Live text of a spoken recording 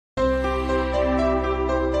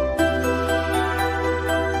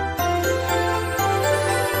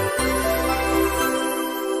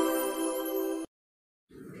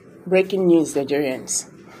Breaking news, Nigerians.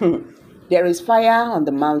 There is fire on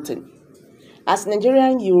the mountain. As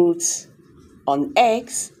Nigerian youths on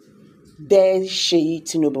X, there's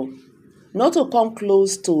SeyiTinubu. Not to come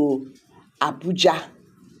close to Abuja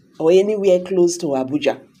or anywhere close to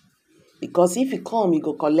Abuja. Because if you come, you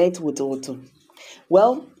go collect woto.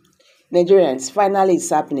 Well, Nigerians, finally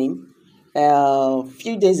it's happening. A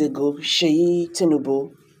few days ago,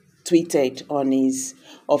 SeyiTinubu tweeted on his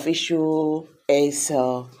official X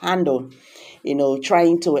handle,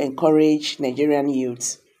 trying to encourage Nigerian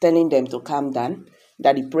youths, telling them to calm down,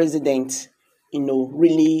 that the president,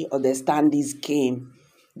 really understand this game,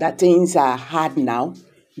 that things are hard now,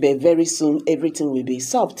 but very soon everything will be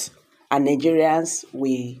soft, and Nigerians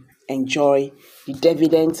will enjoy the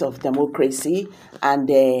dividends of democracy and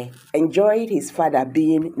enjoy his father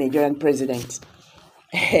being Nigerian president.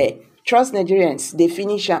 Trust Nigerians, they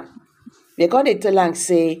finish up. They got a tell and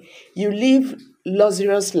say, you live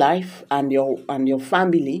luxurious life and your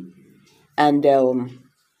family, and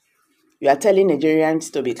you are telling Nigerians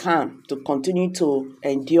to be calm, to continue to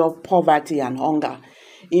endure poverty and hunger.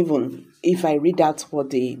 Even if I read out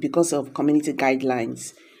because of community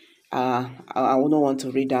guidelines, I wouldn't want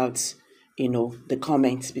to read out, the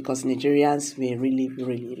comments, because Nigerians were really,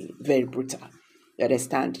 really very brutal. You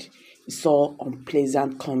understand? You saw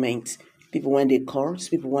unpleasant comments. People when they curse,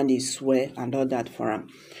 people when they swear, and all that for them.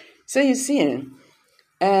 So you see,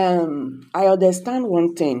 I understand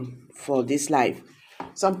one thing for this life.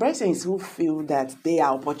 Some persons who feel that they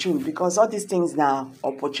are opportune, because all these things now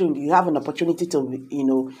opportune. You have an opportunity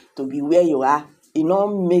to, to be where you are.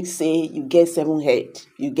 Make say you get 7 head.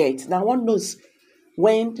 You get now. One knows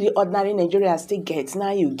when the ordinary Nigerians still get.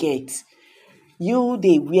 Now you get.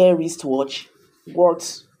 They wear wristwatch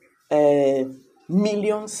worth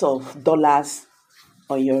millions of dollars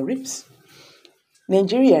on your ribs.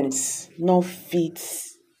 Nigerians not fit.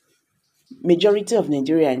 Majority of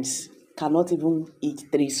Nigerians cannot even eat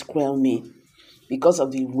 3 square meal because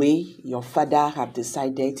of the way your father have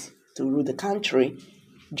decided to rule the country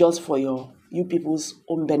just for you people's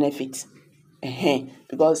own benefit.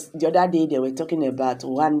 Because the other day they were talking about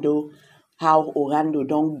Orlando, how Orlando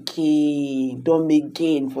don't make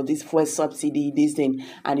gain for this fuel subsidy, this thing.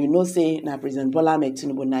 And say now President Bola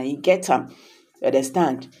Tinubu now he get them. You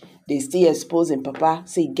understand? They still exposing Papa,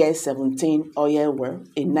 say get 17 oil well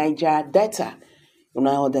in Niger Delta. You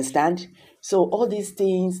understand? So all these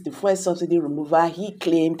things, the fuel subsidy removal, he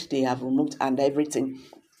claimed they have removed and everything.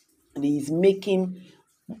 And he's making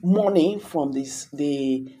money from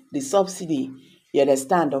the subsidy, you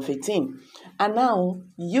understand, of a team. And now,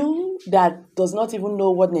 you that does not even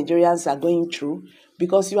know what Nigerians are going through,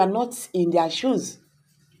 because you are not in their shoes,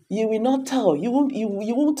 you will not tell, you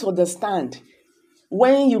won't understand.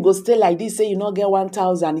 When you go stay like this, say you not get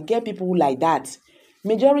 1,000, you get people like that.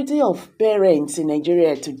 Majority of parents in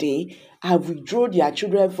Nigeria today have withdrawn their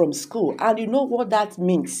children from school. And you know what that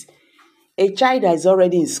means? A child that is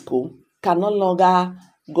already in school can no longer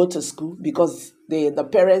go to school because the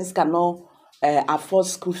parents cannot afford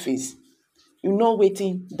school fees. You know what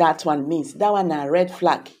that one means? That one a red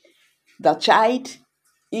flag. The child,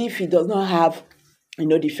 if he does not have,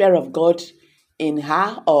 the fear of God in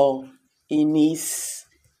her or in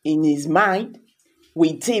his mind,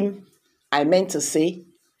 with him, I meant to say,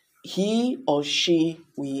 he or she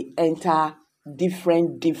will enter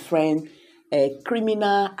different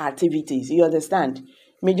criminal activities. You understand?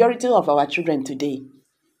 Majority of our children today,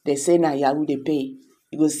 they say na Yahoo they pay.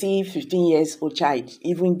 You go see 15 years old child,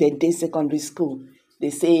 even the day secondary school, they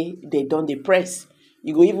say they don't depress.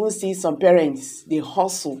 You go even see some parents, they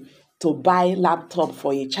hustle to buy laptop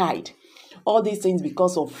for a child. All these things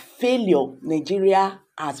because of failure. Nigeria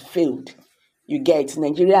has failed. You get,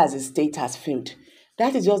 Nigeria as a state has failed.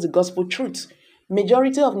 That is just the gospel truth.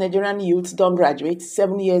 Majority of Nigerian youths don't graduate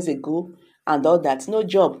 7 years ago and all that. No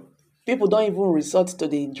job. People don't even resort to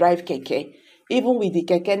the drive keke. Even with the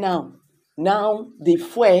keke now the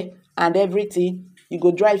fuel and everything, you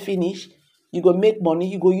go drive finish, you go make money,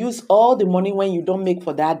 you go use all the money when you don't make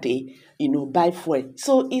for that day, buy fuel.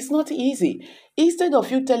 So it's not easy. Instead of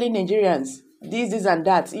you telling Nigerians this and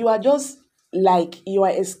that, you are just like you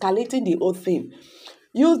are escalating the whole thing.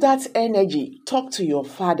 Use that energy, talk to your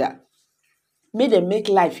father, make them make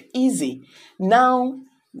life easy. Now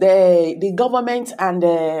the government and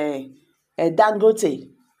Dangote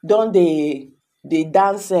don't they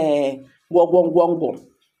dance wong.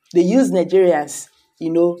 They use Nigerians,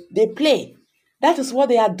 they play. That is what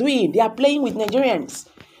they are doing. They are playing with Nigerians.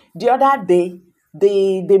 The other day,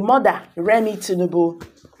 the mother Remi Tinubu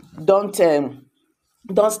don't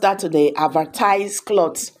start to advertise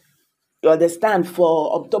clothes. You understand,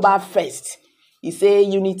 for October 1st. He say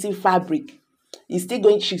Unity Fabric. She's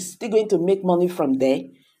still going to make money from there,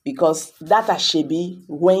 because that Ashebi,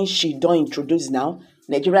 when she don't introduce now,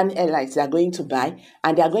 Nigerian airlines are going to buy,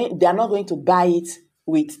 and they are not going to buy it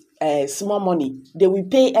with small money. They will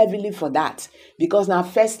pay heavily for that, because now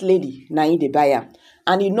first lady na in the buyer.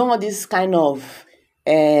 And you know this kind of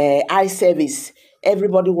eye service,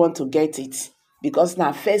 everybody want to get it, because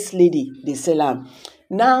now first lady they sell am.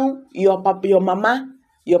 Now your mama,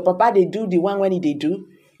 your papa, they do the one when they do.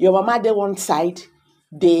 Your mama, they one side,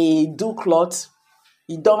 they do cloth.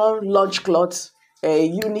 You don't launch cloth,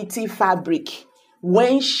 Unity Fabric.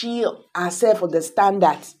 When she herself understand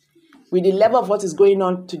that with the level of what is going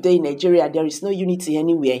on today in Nigeria, there is no unity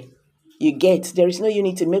anywhere. There is no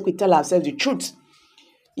unity. Make we tell ourselves the truth.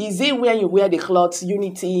 Is it when you wear the cloth,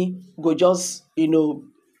 unity go just,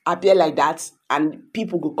 appear like that, and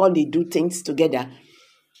people go come, they do things together?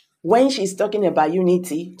 When she's talking about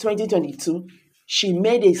unity, 2022, she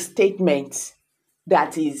made a statement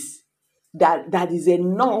that is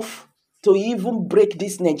enough to even break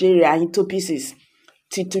this Nigeria into pieces.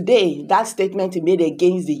 Till today, that statement he made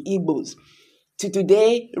against the Igbos. Till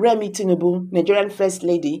today, Tinubu, Nigerian First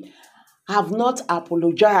Lady, have not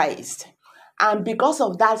apologized. And because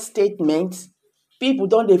of that statement, people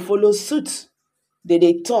don't they follow suit.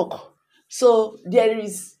 They talk. So there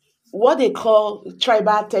is what they call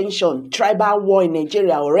tribal tension, tribal war in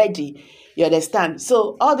Nigeria already. You understand?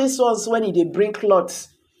 So all these ones, when they bring cloths,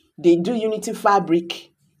 they do Unity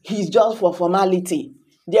Fabric, it's just for formality.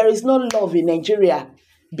 There is no love in Nigeria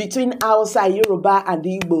between Hausa, Yoruba, and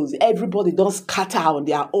the Igbos. Everybody don't scatter on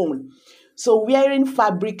their own. So wearing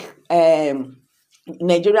fabric,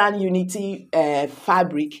 Nigerian Unity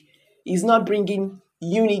fabric, is not bringing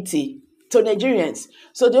unity to Nigerians.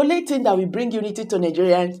 So the only thing that will bring unity to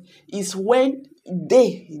Nigerians is when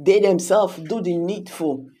they themselves do the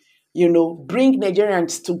needful, bring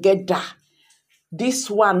Nigerians together. This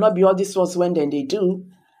one, not be all these ones when then they do.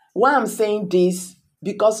 Why I'm saying this,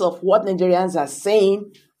 because of what Nigerians are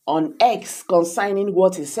saying on X concerning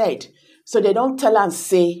what he said. So they don't tell and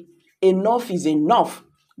say enough is enough,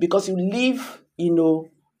 because you live, you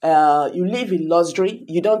live in luxury.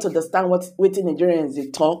 You don't understand what Nigerians they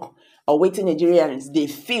talk, or Nigerians they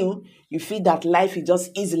feel. You feel that life is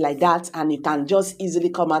just easy like that, and you can just easily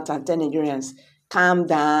come out and tell Nigerians, calm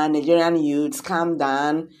down, Nigerian youths, calm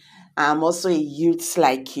down. I'm also a youth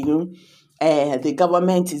like you. The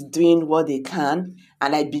government is doing what they can,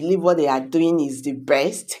 and I believe what they are doing is the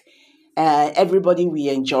best. Everybody will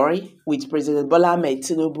enjoy with President Bola Ahmed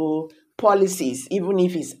Tinubu policies, even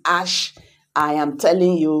if it's harsh. I am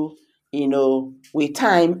telling you, with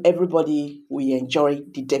time, everybody will enjoy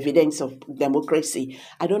the dividends of democracy.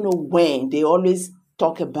 I don't know when. They always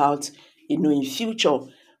talk about, in future.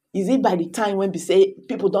 Is it by the time when we say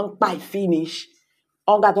people don't buy finish,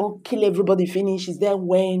 hunger don't kill everybody finish? Is that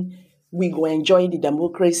when we go enjoy the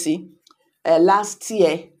democracy? Last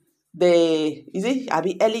year, early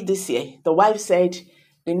this year, the wife said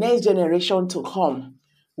the next generation to come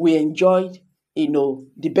will enjoy,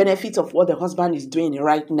 the benefits of what the husband is doing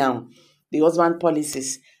right now, the husband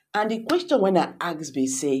policies. And the question when I ask me,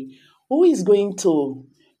 say, who is going to,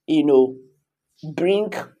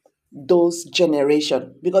 bring those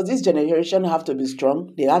generation? Because this generation have to be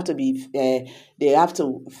strong. They have to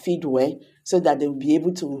feed well, so that they will be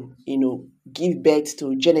able to, give birth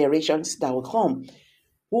to generations that will come.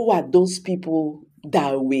 Who are those people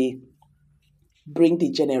that will bring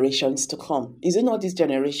the generations to come? Is it not this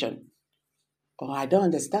generation? Oh, I don't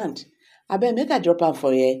understand. I bet make a drop out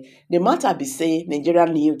for here. The matter be say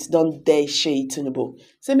Nigerian youth don't dare SeyiTinubu.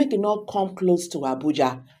 Say make it not come close to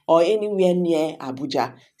Abuja or anywhere near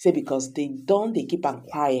Abuja. Say because they keep on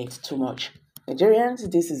quiet too much. Nigerians,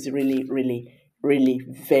 this is really, really, really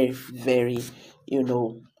very, very,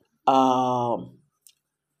 a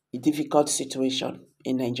difficult situation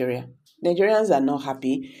in Nigeria. Nigerians are not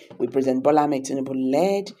happy with President Bola Ahmed Tinubu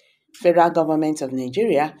led federal government of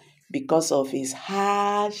Nigeria because of his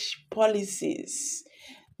harsh policies.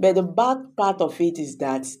 But the bad part of it is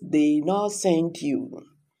that they not send you.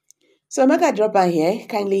 So make a drop in here.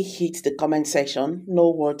 Kindly hit the comment section.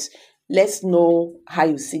 Let's know how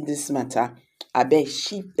you see this matter. I bet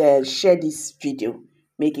share this video.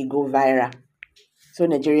 Make it go viral, so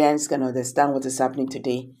Nigerians can understand what is happening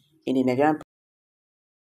today in the Nigerian